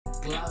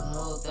Glock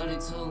hold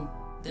 32.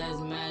 That's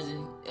magic.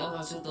 If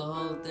I shoot the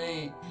whole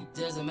thing,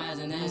 just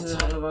imagine that's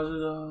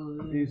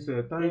chocolate. He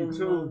said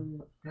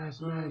 32.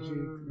 That's magic.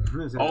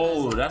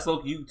 Oh, that's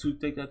okay. You two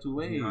take that two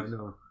ways. Yeah, I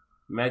know.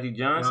 Magic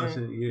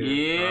Johnson?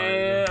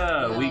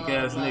 Yeah. Weak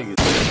ass niggas.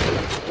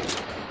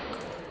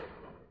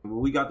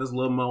 We got this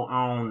Lil Moe.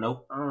 I don't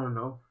know.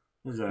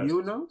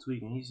 You know?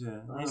 Tweaking. He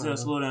said,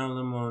 slow down,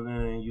 Lil Moe,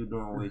 man. You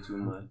doing way too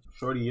much.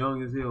 Shorty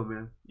young as hell,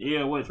 man.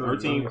 Yeah, what?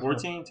 13,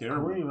 14?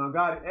 Terrible. Kareem, I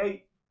got it.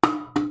 8.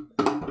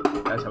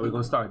 That's how we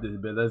gonna start this,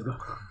 bitch. Let's go.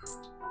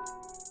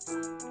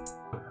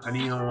 I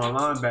need him on my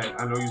line back.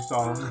 I know you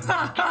saw him.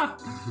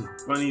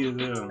 Funny as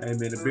hell. Hey,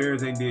 man, the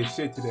Bears ain't did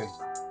shit today.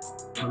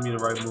 Put me in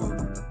the right mood,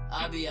 man.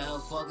 I be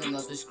out fucking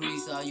up the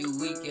streets, all you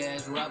weak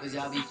ass rappers,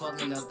 y'all be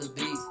fucking up the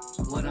beats.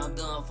 When I'm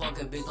done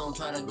fucking, bitch, don't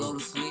try to go to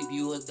sleep.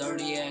 You a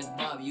dirty ass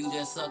bop, you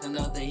just sucking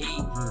up the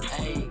heat.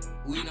 Hey,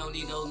 we don't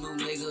need no new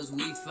niggas,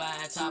 we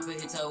fine. Chopper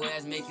hit your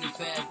ass, make you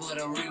fast for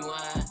the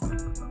rewind.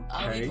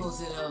 I be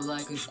posted up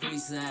like a street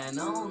sign.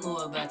 I don't know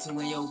about you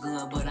and your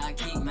gun, but I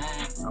keep mine.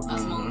 I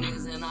smoke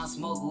niggas and I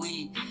smoke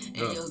weed.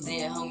 And your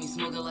dead homie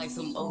smoking like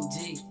some OG.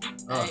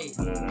 Hey,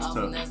 I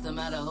finessed him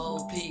out a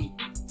whole P.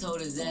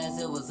 Told his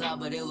ass it was out,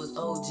 but it was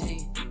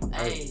OG.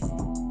 Hey,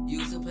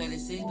 used to play the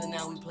 6, but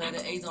now we play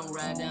the 8. Don't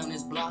ride down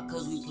this block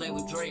cause we play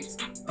with Drakes.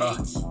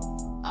 Bitch,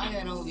 I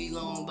got no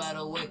V-Long by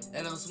the way,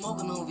 and I'm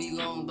smoking no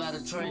V-Long by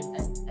the tray.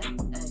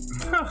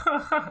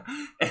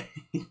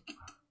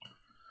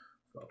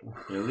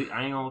 Really?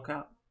 I ain't gonna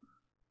count.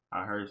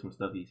 I heard some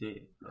stuff he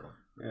said. So.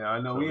 Yeah,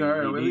 I know. So we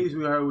heard. At least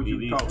we heard what you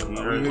were talking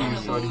about. We hear you,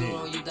 shorty.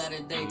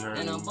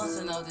 And I'm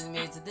busting out this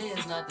man today.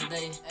 It's not the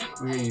day.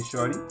 We hear you,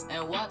 shorty.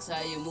 And watch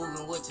how you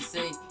moving, what you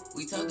say.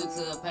 We tucked it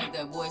to a pack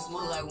that boy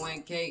smoke like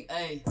one cake.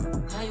 Hey,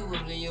 how you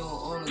whipping you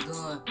on a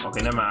gun?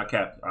 Okay, never mind. I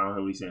capped. I don't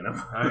hear what he's saying. I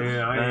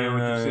hear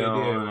what you said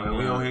there, man.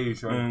 We don't hear you,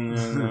 shorty.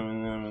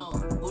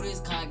 Who this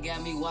cock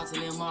got me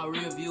watching in my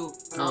rear view?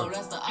 Oh,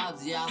 that's the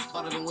odds. Yeah, I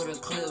spotted him with a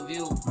clear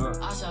view.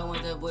 I shot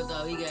with that boy,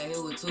 thought he got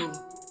hit with 2.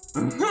 He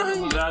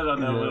died out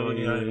that way.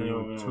 He got hit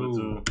with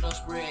 2. No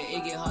spread,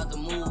 it get hard to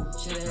move.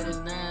 Shoulda had his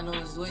 9 on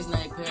his waist, now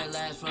he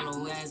paralyzed from the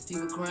west.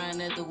 People crying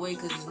at the way,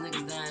 cause these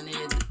niggas dying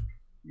there.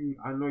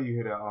 I know you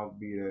hear that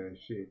offbeat ass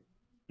shit.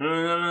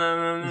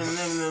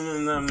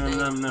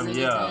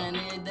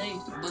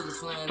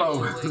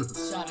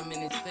 Shot him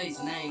in his face,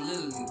 now he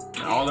losing.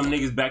 All them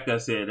niggas back there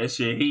said that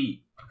shit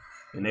heat.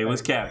 And they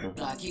was capping.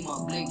 I keep my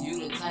blick,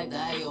 you the type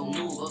that I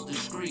move up the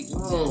street.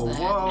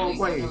 Whoa,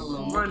 wait,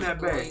 run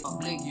that back.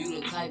 Blick, you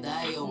the type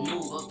that I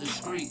move up the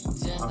street.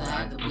 Just to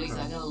have the blicks,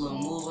 I got a little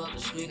move up the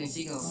street, and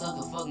she gon' suck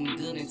and fuck me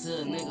good until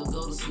a nigga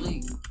go to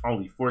sleep.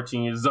 Only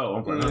 14 years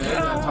old. I'm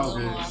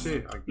talking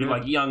shit. You're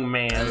like young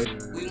man.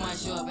 We might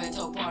show up at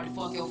your party,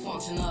 fuck your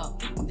function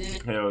up.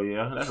 Hell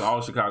yeah, that's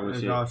all Chicago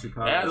shit.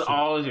 That's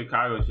all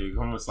Chicago shit.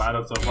 Come and slide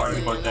up to a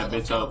party, fuck that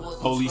bitch up.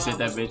 Police hit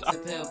that bitch.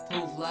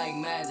 Poof like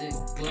magic.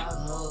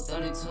 Hold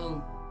 32,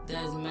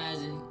 that's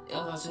magic. If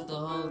I shoot the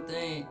whole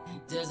thing,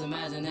 just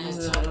imagine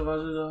that's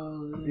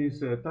chocolate. He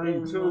said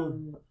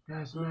 32,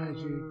 that's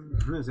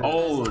magic.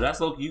 Oh,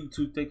 that's okay. You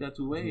two take that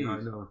two ways. Yeah,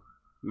 I know.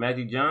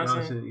 Magic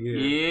Johnson?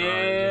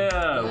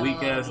 Yeah.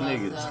 Weak ass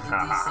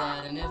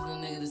niggas. And if the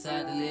nigga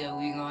decide to live,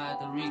 we gon' have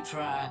to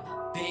retry.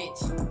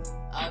 Bitch,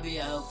 I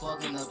be out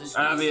fucking up the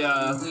streets.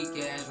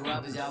 Weak ass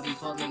rappers, y'all be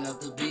fucking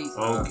up the beats.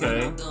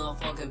 Okay. I'm done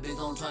fucking, bitch,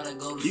 don't try to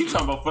go to You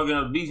talking about fucking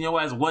up the beats and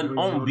your ass wasn't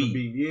on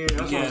beat. Yeah,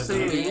 that's what I'm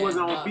saying. You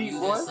wasn't on beat,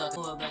 boy.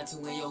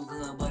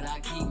 But I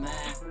keep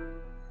mine.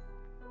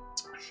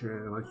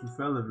 Shit, what you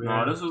feeling, man?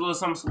 No, this was a little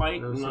something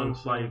slight. Something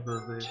slight,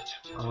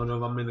 I don't know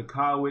if I'm in the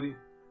car with it.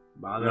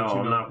 But I'll let you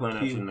know. I'm not playing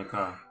that shit in the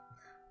car.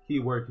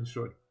 Keep working,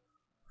 shorty.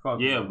 Fuck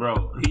yeah,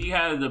 bro. He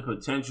has the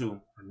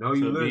potential. I know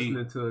you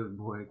listening to us,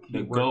 boy.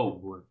 Keep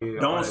working, boy.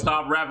 Yeah, don't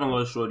stop rapping,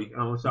 little shorty.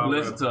 Don't stop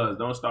listen to us.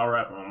 Don't stop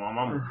rapping, my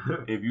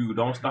mama. If you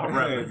don't stop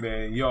rapping, hey,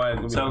 man, your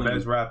ass gonna be the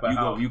best rapper.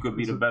 You could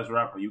be the best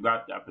rapper. You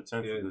got that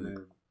potential. Yeah,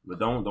 man. But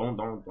don't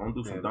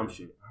do some dumb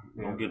shit.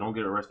 Don't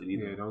get arrested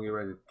either. Yeah, don't get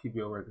arrested. Keep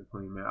your record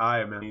clean, man. All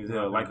right, man.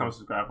 Like, comment,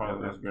 subscribe, follow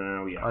us on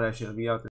Instagram. We out. All that shit. We out there.